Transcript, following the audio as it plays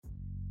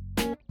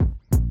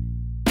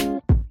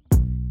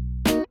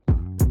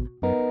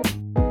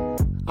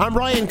I'm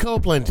Ryan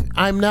Copeland.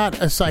 I'm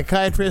not a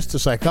psychiatrist, a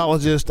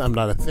psychologist. I'm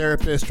not a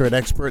therapist or an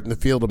expert in the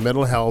field of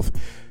mental health.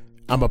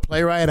 I'm a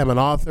playwright. I'm an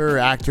author,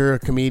 actor, a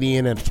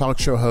comedian, and a talk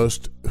show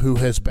host who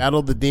has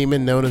battled the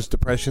demon known as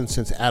depression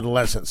since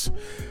adolescence.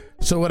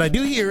 So what I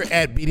do here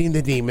at Beating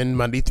the Demon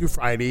Monday through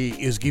Friday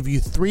is give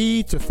you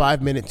 3 to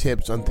 5 minute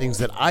tips on things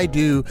that I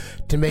do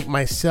to make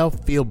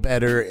myself feel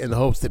better in the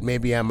hopes that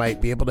maybe I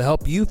might be able to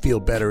help you feel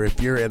better if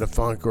you're in a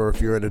funk or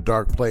if you're in a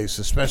dark place,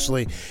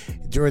 especially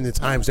during the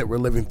times that we're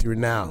living through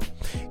now.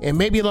 And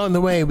maybe along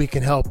the way we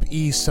can help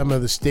ease some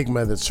of the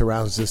stigma that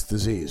surrounds this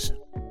disease.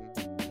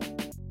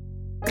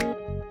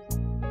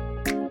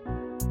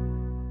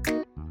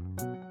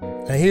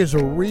 Now here's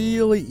a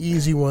really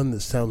easy one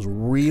that sounds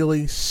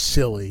really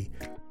silly,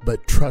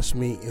 but trust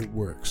me, it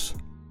works.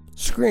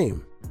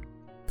 Scream.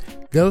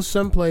 Go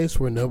someplace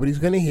where nobody's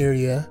going to hear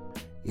you.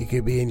 It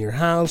could be in your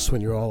house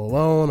when you're all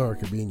alone, or it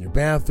could be in your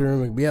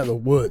bathroom. It could be out in the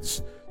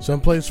woods.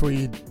 Someplace where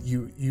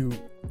you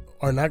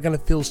are not going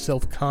to feel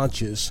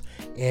self-conscious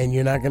and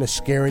you're not going to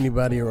scare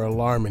anybody or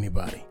alarm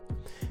anybody.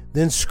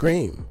 Then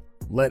scream.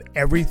 Let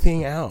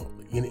everything out.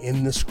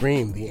 In the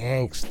scream, the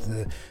angst,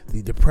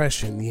 the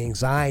depression, the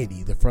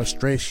anxiety, the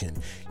frustration.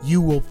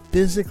 You will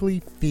physically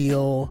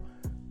feel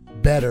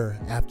better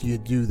after you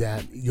do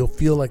that. You'll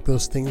feel like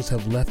those things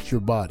have left your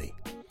body.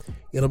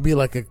 It'll be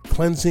like a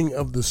cleansing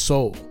of the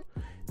soul.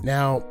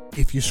 Now,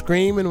 if you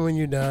scream and when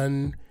you're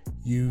done,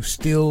 you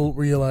still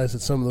realize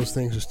that some of those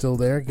things are still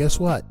there, guess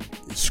what?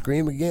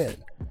 Scream again.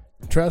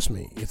 Trust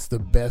me, it's the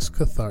best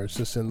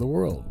catharsis in the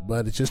world.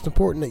 But it's just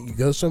important that you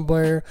go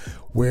somewhere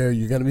where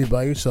you're going to be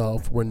by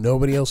yourself, where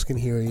nobody else can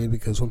hear you,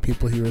 because when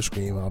people hear a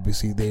scream,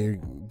 obviously they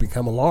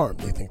become alarmed.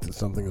 They think that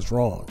something is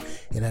wrong.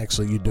 And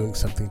actually, you're doing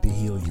something to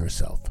heal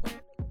yourself.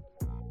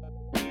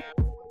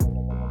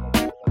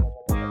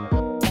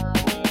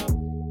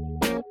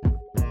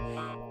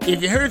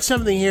 If you heard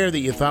something here that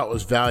you thought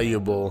was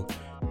valuable,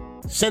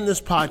 send this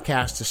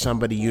podcast to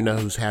somebody you know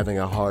who's having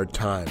a hard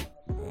time.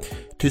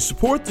 To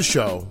support the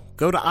show,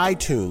 go to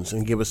iTunes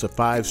and give us a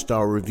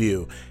 5-star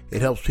review.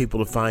 It helps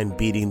people to find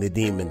Beating the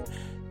Demon.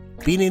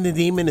 Beating the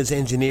Demon is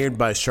engineered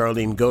by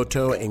Charlene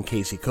Goto and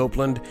Casey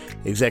Copeland,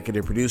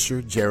 executive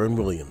producer Jaron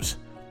Williams.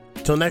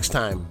 Till next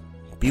time,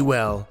 be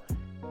well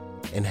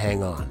and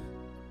hang on.